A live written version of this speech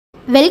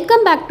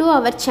Welcome back to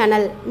our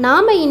channel.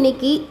 நாம்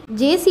இன்னைக்கு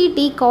JCT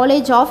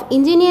college of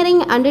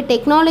engineering and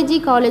technology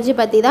college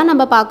பற்றி தான்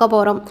நம்ம பார்க்க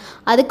போகிறோம்.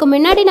 அதுக்கு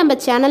முன்னாடி நம்ம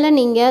சேனலை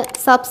நீங்கள்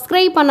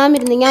சப்ஸ்கிரைப் பண்ணாமல்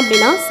இருந்தீங்க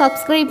அப்படின்னா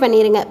சப்ஸ்கிரைப்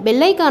பண்ணிடுங்க,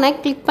 பெல்லைக்கானை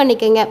கிளிக்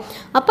பண்ணிக்கோங்க.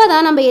 அப்போ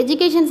தான் நம்ம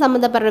எஜுகேஷன்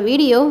சம்மந்தப்படுற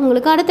வீடியோ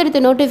உங்களுக்கு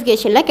அடுத்தடுத்த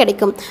நோட்டிஃபிகேஷனில்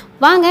கிடைக்கும்.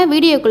 வாங்க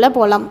வீடியோக்குள்ளே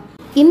போகலாம்.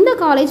 இந்த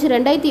college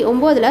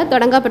 2009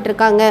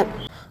 தொடங்கப்பட்டிருக்காங்க.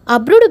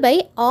 Approved by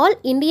All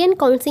Indian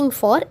Council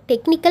for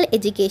Technical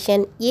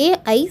Education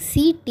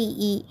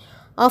AICTE.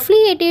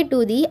 Affiliated to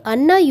the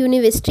Anna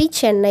University,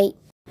 Chennai.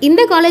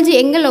 இந்த காலேஜ்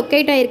எங்கே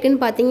லொக்கேட் ஆகிருக்குன்னு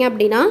பார்த்தீங்க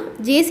அப்படின்னா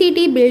JCT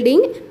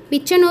building,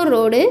 Pichanur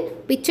road,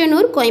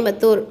 Pichanur,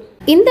 Coimbatore.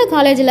 இந்த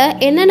காலேஜில்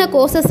என்னென்ன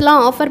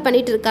கோர்சஸ்லாம் ஆஃபர்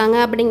பண்ணிகிட்டு இருக்காங்க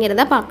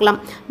அப்படிங்கிறத பார்க்கலாம்.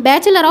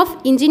 Bachelor of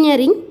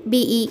engineering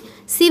BE,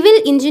 civil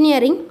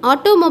engineering,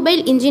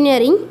 automobile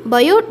engineering,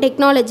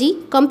 biotechnology,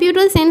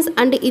 computer science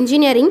and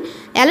engineering,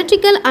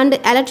 electrical and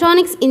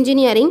electronics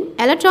engineering,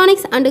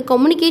 electronics and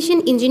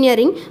communication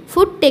engineering,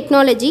 food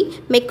technology,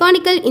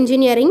 mechanical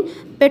engineering,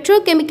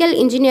 petrochemical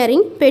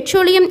engineering,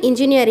 petroleum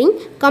engineering,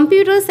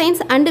 computer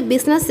science and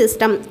business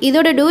system.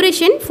 இதோட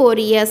duration 4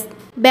 years.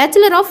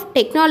 Bachelor of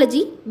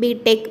technology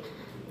BTech,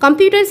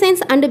 computer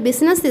science and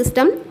business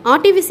system,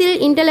 artificial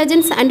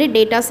intelligence and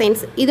data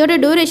science. இதோட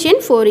duration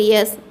 4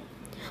 years.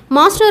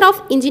 Master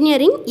of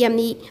engineering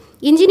ME,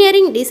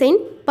 engineering design,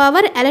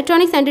 power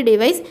electronics and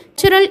device,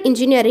 structural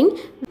engineering,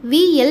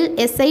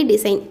 VLSI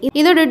design.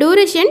 இதோட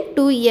duration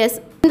 2 years.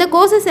 இந்த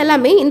courses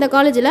எல்லாமே இந்த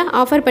காலேஜில்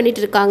offer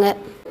பண்ணிட்டு இருக்காங்க.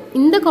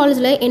 இந்த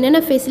காலேஜில் என்னென்ன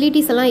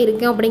ஃபெசிலிட்டிஸ் எல்லாம்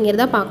இருக்குது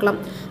அப்படிங்கிறத பார்க்கலாம்.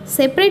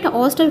 Separate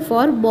hostel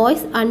for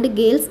boys and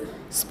girls,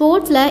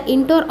 ஸ்போர்ட்ஸில்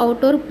இன்டோர்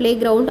அவுட்டோர் ப்ளே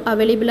கிரவுண்ட்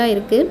அவைலபிளாக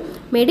இருக்குது.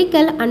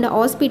 Medical and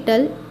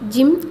hospital,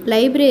 gym,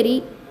 library,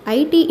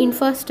 IT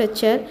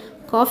infrastructure,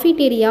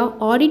 காஃபிடேரியா,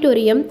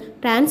 auditorium,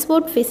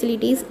 transport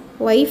facilities,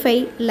 wifi,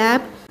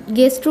 lab,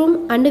 guest room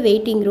and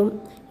waiting room.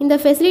 இந்த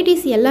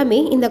ஃபெசிலிட்டிஸ் எல்லாமே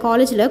இந்த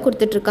காலேஜில்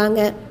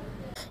கொடுத்துட்ருக்காங்க.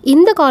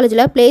 இந்த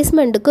காலேஜில்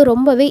பிளேஸ்மெண்ட்டுக்கு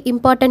ரொம்பவே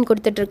இம்பார்ட்டன்ட்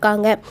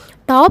கொடுத்துட்ருக்காங்க.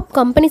 டாப்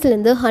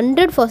கம்பெனிஸ்லேருந்து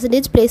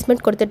 100%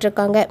 பிளேஸ்மெண்ட்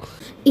கொடுத்துட்ருக்காங்க.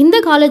 இந்த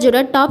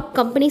காலேஜோட டாப்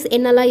கம்பெனிஸ்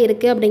என்னெல்லாம்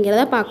இருக்குது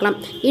அப்படிங்கிறத பார்க்கலாம்.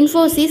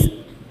 Infosys,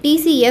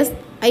 TCS,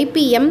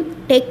 IPM,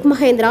 tech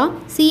Mahindra,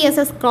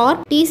 CSS car,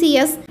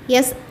 TCS,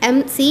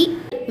 SMC,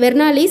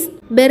 வெர்னாலிஸ்,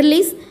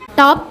 Perlis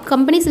top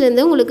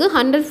கம்பெனிஸ்லேருந்து உங்களுக்கு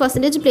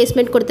 100%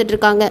 பிளேஸ்மெண்ட்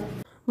கொடுத்துட்ருக்காங்க.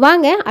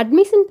 வாங்க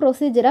அட்மிஷன்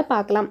ப்ரொசீஜரை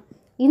பார்க்கலாம்.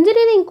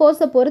 இன்ஜினியரிங்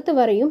கோர்ஸை பொறுத்த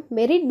வரையும்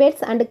merit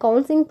paste and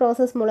counselling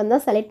process மூலம்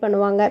தான் செலக்ட்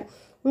பண்ணுவாங்க.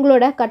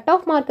 உங்களோட கட்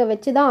ஆஃப் மார்க்கை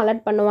வச்சு தான்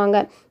அலாட் பண்ணுவாங்க.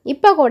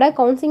 இப்போ கூட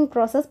கவுன்சிலிங்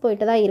ப்ராசஸ்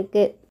போயிட்டு தான்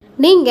இருக்குது.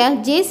 நீங்கள்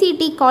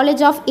JCT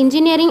college of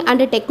engineering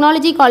and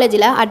technology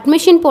காலேஜில்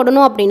அட்மிஷன்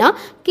போடணும் அப்படின்னா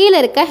கீழே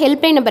இருக்க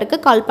ஹெல்ப்லைன் நம்பருக்கு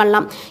கால்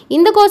பண்ணலாம்.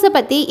 இந்த கோர்ஸை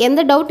பற்றி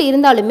எந்த டவுட்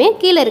இருந்தாலுமே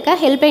கீழே இருக்க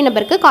ஹெல்ப்லைன்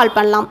நம்பருக்கு கால்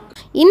பண்ணலாம்.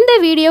 இந்த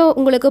வீடியோ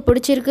உங்களுக்கு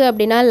பிடிச்சிருக்கு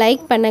அப்படின்னா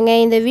லைக்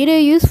பண்ணுங்கள். இந்த வீடியோ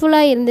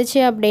யூஸ்ஃபுல்லாக இருந்துச்சு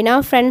அப்படின்னா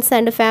ஃப்ரெண்ட்ஸ்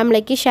அண்ட்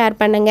ஃபேமிலிக்கு ஷேர்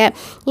பண்ணுங்கள்.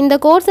 இந்த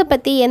கோர்ஸை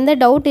பற்றி எந்த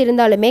டவுட்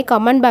இருந்தாலுமே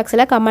கமெண்ட்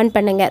பாக்ஸில் கமெண்ட்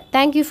பண்ணுங்கள்.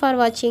 தேங்க்யூ ஃபார்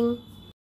வாட்சிங்.